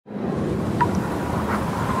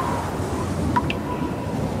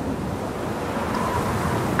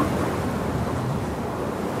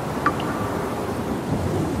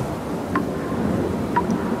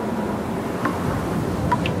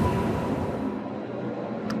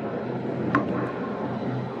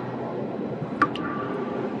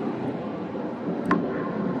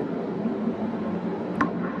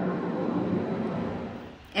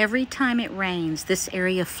Every time it rains, this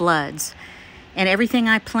area floods, and everything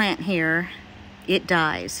I plant here, it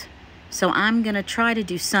dies. So I'm gonna try to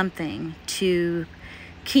do something to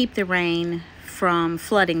keep the rain from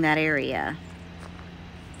flooding that area.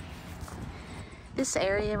 This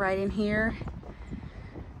area right in here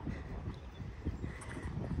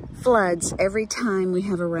floods every time we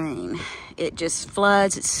have a rain. It just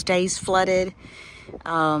floods, it stays flooded.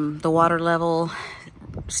 The water level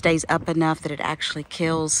stays up enough that it actually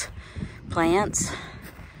kills plants.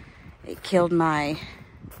 It killed my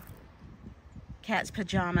cat's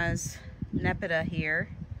pajamas, Nepeta here.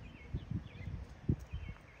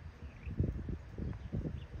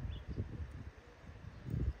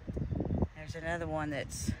 There's another one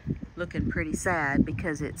that's looking pretty sad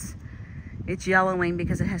because it's yellowing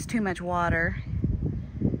because it has too much water.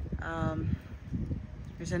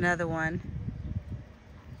 There's another one.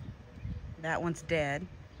 That one's dead.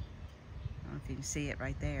 I don't know if you can see it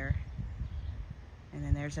right there. And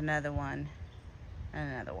then there's another one,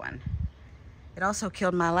 and another one. It also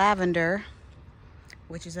killed my lavender,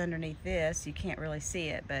 which is underneath this. You can't really see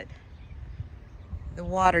it, but the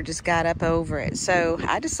water just got up over it. So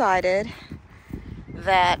I decided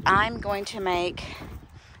that I'm going to make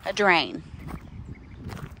a drain.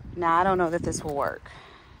 Now, I don't know that this will work,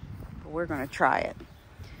 but we're gonna try it.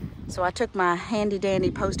 So I took my handy dandy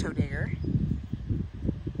post hole digger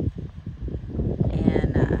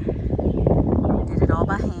and did it all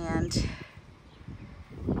by hand.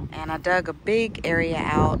 And I dug a big area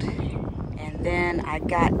out, and then I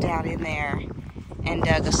got down in there and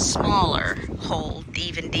dug a smaller hole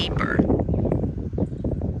even deeper.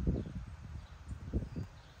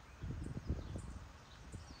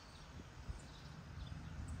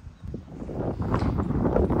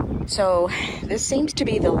 So this seems to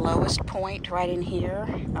be the lowest point right in here.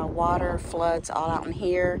 Water floods all out in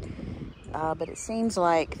here, but it seems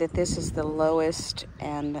like that this is the lowest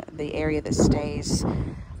and the area that stays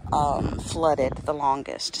flooded the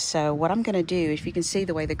longest. So what I'm gonna do, if you can see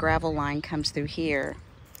the way the gravel line comes through here,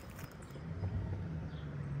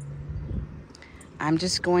 I'm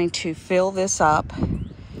just going to fill this up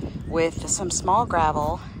with some small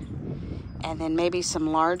gravel and then maybe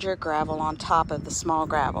some larger gravel on top of the small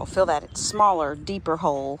gravel. Fill that smaller, deeper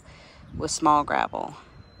hole with small gravel.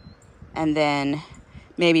 And then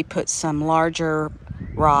maybe put some larger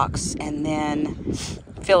rocks and then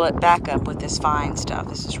fill it back up with this fine stuff.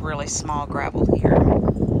 This is really small gravel here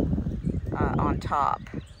on top.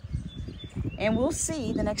 And we'll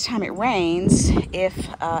see the next time it rains if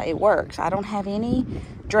it works. I don't have any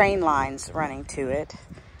drain lines running to it.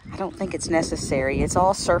 I don't think it's necessary. It's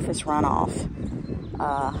all surface runoff.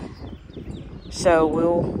 So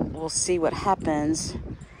we'll see what happens.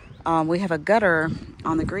 We have a gutter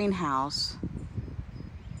on the greenhouse,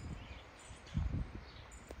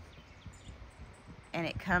 and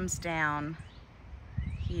it comes down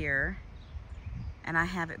here, and I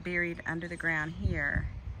have it buried under the ground here,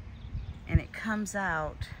 and it comes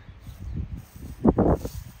out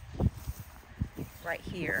right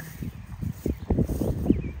here.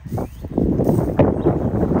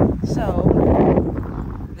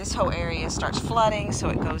 So this whole area starts flooding, so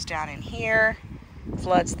it goes down in here,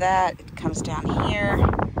 floods that, it comes down here,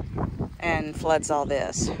 and floods all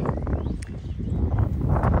this.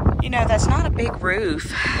 You know, that's not a big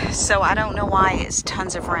roof, so I don't know why it's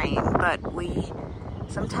tons of rain, but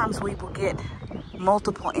sometimes we will get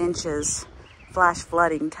multiple inches flash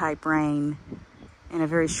flooding type rain in a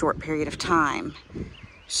very short period of time.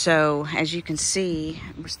 So as you can see,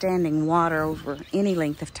 standing water over any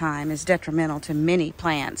length of time is detrimental to many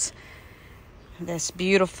plants. This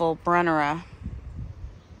beautiful Brunnera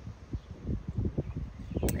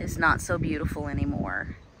is not so beautiful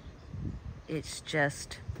anymore. It's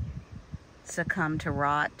just succumbed to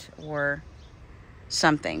rot or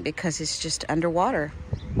something because it's just underwater.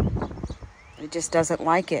 It just doesn't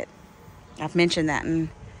like it. I've mentioned that in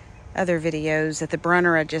other videos that the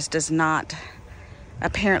Brunnera just does not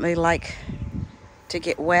apparently like to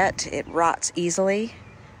get wet. It rots easily,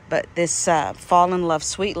 but this Fall in Love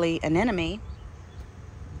Sweetly anemone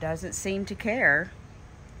doesn't seem to care.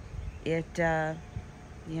 It,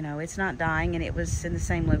 you know, it's not dying, and it was in the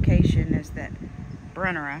same location as that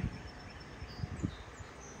Brunnera.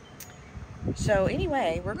 So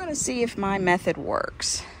anyway, we're going to see if my method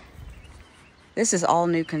works. This is all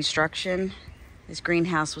new construction. This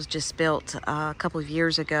greenhouse was just built a couple of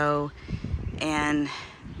years ago, and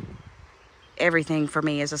everything for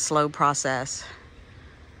me is a slow process.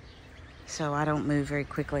 So I don't move very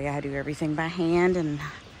quickly. I do everything by hand and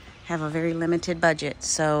have a very limited budget.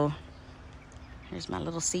 So here's my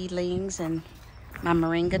little seedlings and my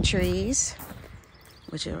moringa trees.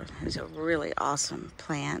 which is a really awesome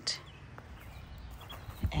plant.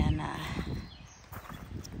 And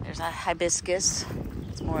there's a hibiscus.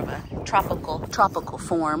 It's more of a tropical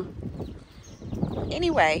form.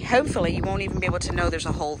 Anyway, hopefully you won't even be able to know there's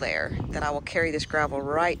a hole there, that I will carry this gravel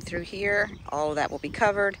right through here. All of that will be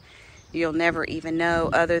covered. You'll never even know,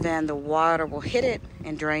 other than the water will hit it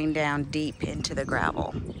and drain down deep into the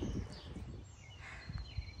gravel.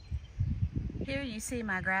 Here you see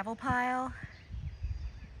my gravel pile.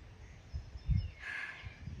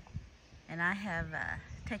 And I have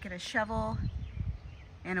taken a shovel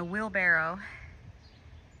and a wheelbarrow,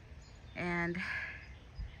 and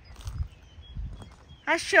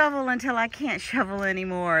I shovel until I can't shovel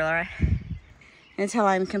anymore, right? Until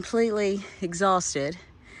I'm completely exhausted.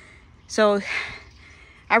 So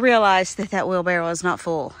I realized that that wheelbarrow is not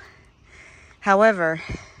full. However,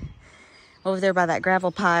 over there by that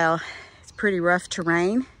gravel pile, it's pretty rough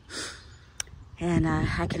terrain, and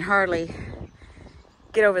I can hardly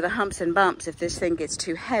get over the humps and bumps if this thing gets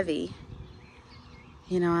too heavy.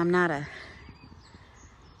 You know, I'm not a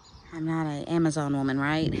Amazon woman,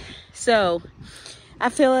 right? So I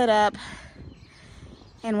fill it up,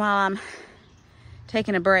 and while I'm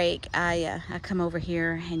taking a break, I come over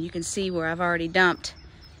here, and you can see where I've already dumped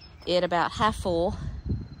it about half full.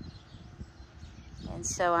 And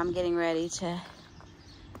so I'm getting ready to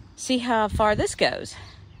see how far this goes.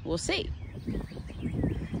 We'll see.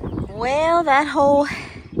 Well, that hole,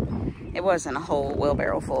 it wasn't a whole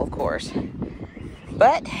wheelbarrow full, of course,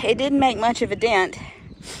 but it didn't make much of a dent.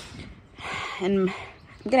 And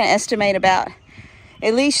I'm gonna estimate about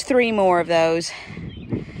at least 3 more of those,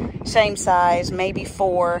 same size, maybe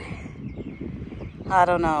 4. I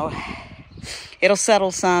don't know. It'll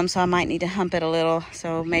settle some, so I might need to hump it a little,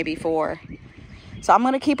 so maybe 4. So I'm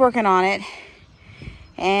gonna keep working on it,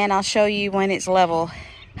 and I'll show you when it's level.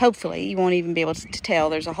 Hopefully you won't even be able to tell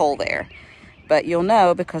there's a hole there, but you'll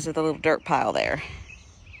know because of the little dirt pile there.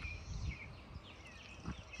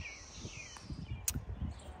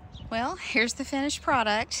 Well, here's the finished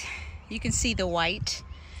product. You can see the white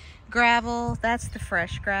gravel. That's the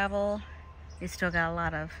fresh gravel. It's still got a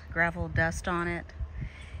lot of gravel dust on it,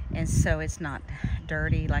 and so it's not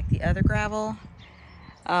dirty like the other gravel.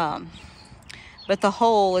 But the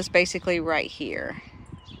hole is basically right here.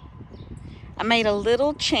 I made a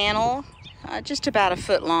little channel, just about 1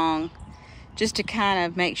 foot long, just to kind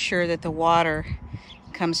of make sure that the water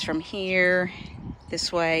comes from here,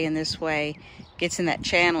 this way and this way, gets in that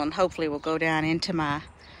channel, and hopefully will go down into my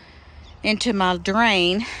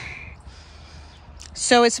drain.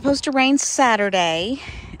 So it's supposed to rain Saturday,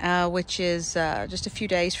 which is just a few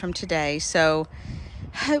days from today. So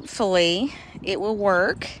hopefully it will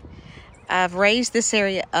work. I've raised this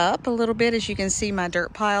area up a little bit, as you can see my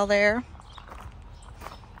dirt pile there.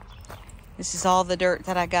 This is all the dirt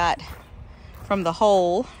that I got from the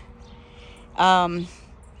hole. I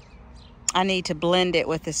need to blend it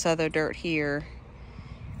with this other dirt here,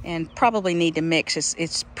 and probably need to mix.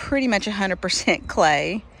 It's pretty much 100%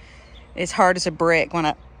 clay. It's hard as a brick. When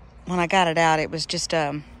I got it out, it was just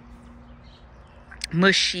a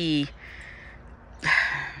mushy,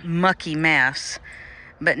 mucky mess.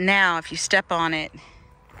 But now if you step on it,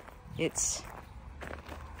 it's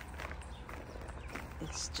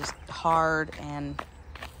just hard, and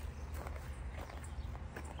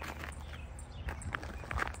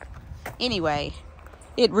anyway,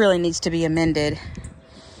 it really needs to be amended.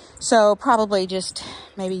 So probably just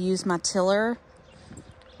maybe use my tiller,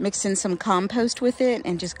 mix in some compost with it,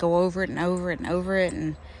 and just go over it and over it and over it,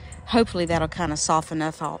 and hopefully that'll kind of soften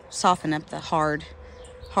up the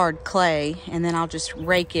hard clay, and then I'll just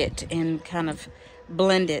rake it and kind of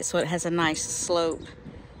blend it so it has a nice slope.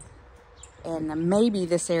 And maybe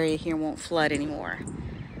this area here won't flood anymore,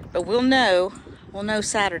 but we'll know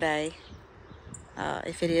Saturday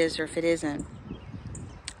if it is or if it isn't.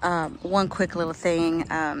 One quick little thing,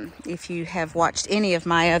 if you have watched any of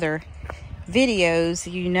my other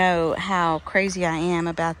videos, you know how crazy I am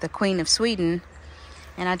about the Queen of Sweden,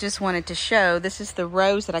 and I just wanted to show, this is the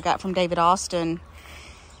rose that I got from David Austin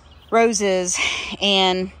Roses,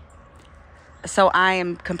 and so I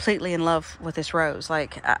am completely in love with this rose.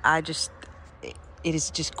 Like, it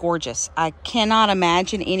is just gorgeous. I cannot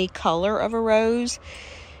imagine any color of a rose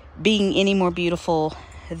being any more beautiful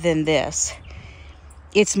than this.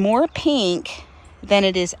 It's more pink than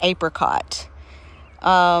it is apricot.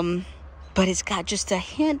 But it's got just a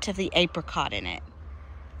hint of the apricot in it.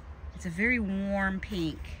 It's a very warm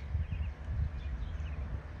pink.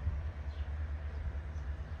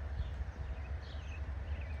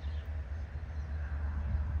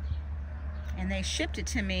 And they shipped it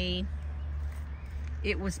to me.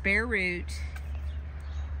 It was bare root,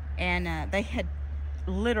 and they had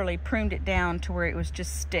literally pruned it down to where it was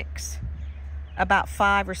just sticks, about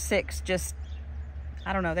 5 or 6, just,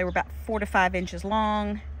 I don't know, they were about 4 to 5 inches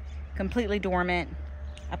long, completely dormant.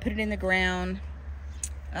 I put it in the ground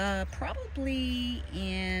probably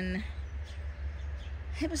in,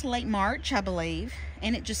 it was late March, I believe,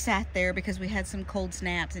 and it just sat there because we had some cold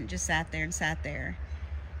snaps, and it just sat there and sat there.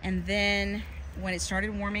 And then when it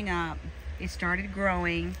started warming up, it started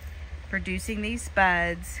growing, producing these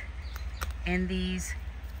buds and these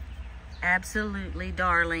absolutely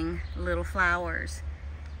darling little flowers.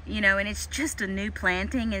 You know, and it's just a new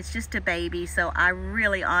planting, it's just a baby, so I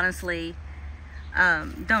really honestly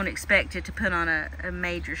don't expect it to put on a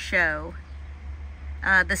major show.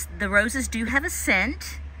 The roses do have a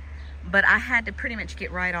scent, but I had to pretty much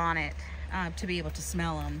get right on it to be able to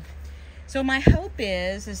smell them. So my hope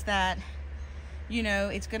is that, you know,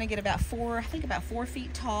 it's going to get about 4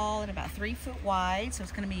 feet tall and about 3 foot wide. So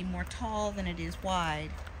it's going to be more tall than it is wide.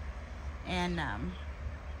 And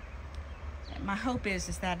my hope is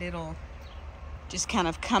that it'll just kind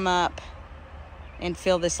of come up and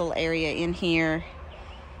fill this little area in here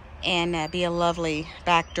and be a lovely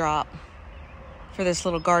backdrop for this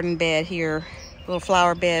little garden bed here, little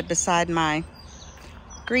flower bed beside my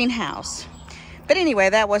greenhouse. But anyway,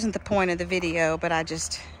 that wasn't the point of the video, but I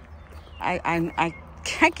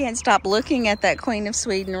can't stop looking at that Queen of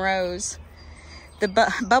Sweden rose. The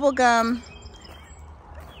bubblegum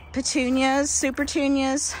petunias,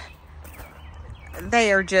 supertunias,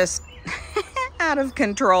 they are just out of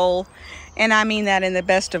control. And I mean that in the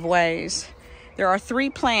best of ways. There are 3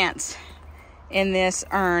 plants in this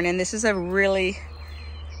urn, and this is a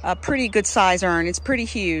pretty good size urn. It's pretty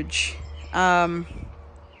huge. The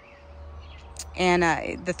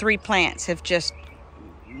 3 plants have just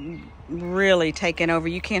really taken over.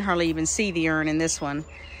 You can't hardly even see the urn in this one.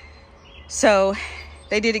 So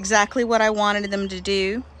they did exactly what I wanted them to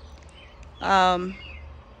do. I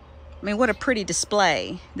mean, what a pretty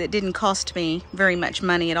display that didn't cost me very much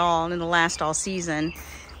money at all, and it'll last all season.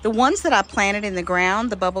 The ones that I planted in the ground,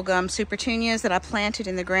 the bubblegum supertunias that I planted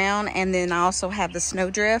in the ground, and then I also have the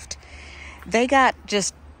snowdrift, they got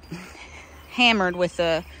just hammered with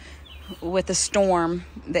the storm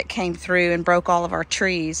that came through and broke all of our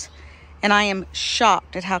trees. And I am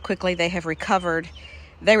shocked at how quickly they have recovered.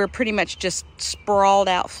 They were pretty much just sprawled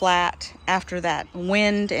out flat after that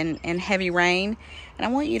wind and heavy rain. And I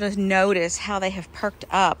want you to notice how they have perked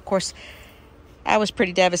up. Of course, I was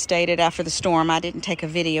pretty devastated after the storm. I didn't take a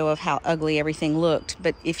video of how ugly everything looked.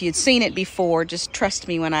 But if you'd seen it before, just trust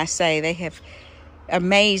me when I say they have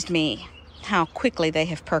amazed me how quickly they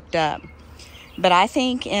have perked up. But I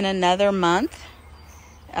think in another month,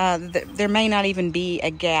 there may not even be a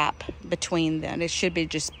gap between them. It should be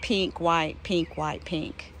just pink, white, pink, white,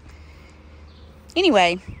 pink.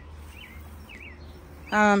 Anyway,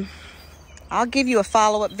 I'll give you a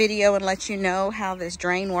follow-up video and let you know how this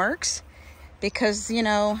drain works. Because, you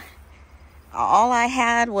know, all I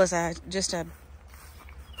had was just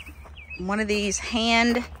one of these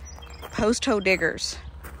hand post hole diggers.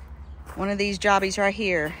 One of these jobbies right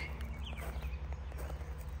here.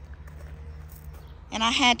 And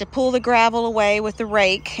I had to pull the gravel away with the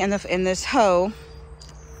rake and this hoe.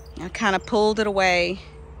 I kind of pulled it away,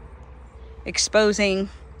 exposing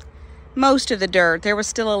most of the dirt. There was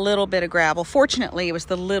still a little bit of gravel. Fortunately, it was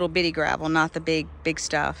the little bitty gravel, not the big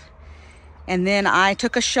stuff. And then I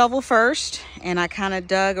took a shovel first, and I kind of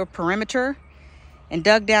dug a perimeter and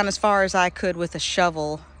dug down as far as I could with a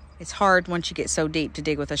shovel. It's hard once you get so deep to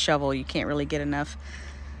dig with a shovel. You can't really get enough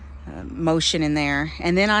motion in there.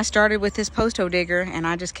 And then I started with this post hole digger, and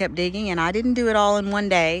I just kept digging, and I didn't do it all in one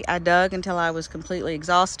day. I dug until I was completely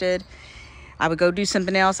exhausted. I would go do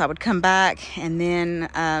something else. I would come back, and then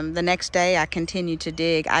the next day I continued to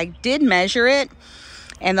dig. I did measure it,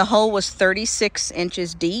 and the hole was 36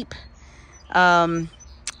 inches deep. And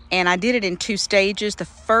I did it in 2 stages. The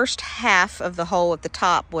first half of the hole at the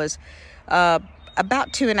top was about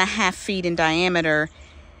 2.5 feet in diameter.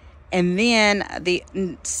 And then the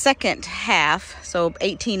second half, so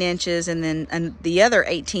 18 inches, and then the other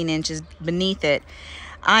 18 inches beneath it,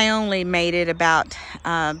 I only made it about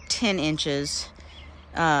 10 inches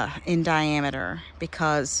in diameter,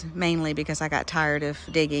 mainly because I got tired of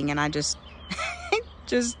digging, and I just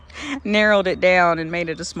narrowed it down and made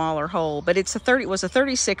it a smaller hole. But it was a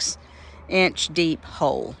 36 inch deep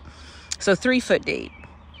hole, so 3 foot deep.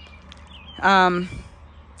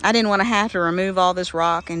 I didn't want to have to remove all this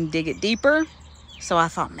rock and dig it deeper, so I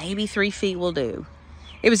thought maybe 3 feet will do.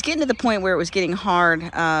 it was getting to the point where it was getting hard.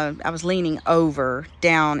 I was leaning over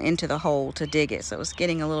down into the hole to dig it, so it was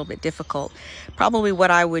getting a little bit difficult. Probably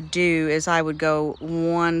what I would do is I would go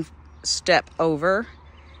one step over,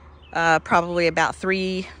 probably about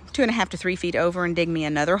 2.5 to 3 feet over, and dig me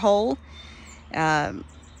another hole,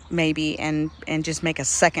 maybe, and just make a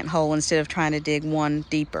second hole instead of trying to dig one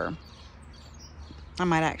deeper. I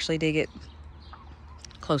might actually dig it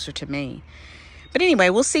closer to me. But anyway,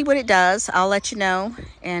 we'll see what it does. I'll let you know,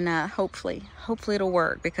 and hopefully it'll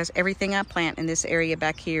work, because everything I plant in this area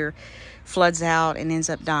back here floods out and ends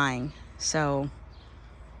up dying. So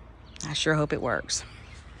I sure hope it works.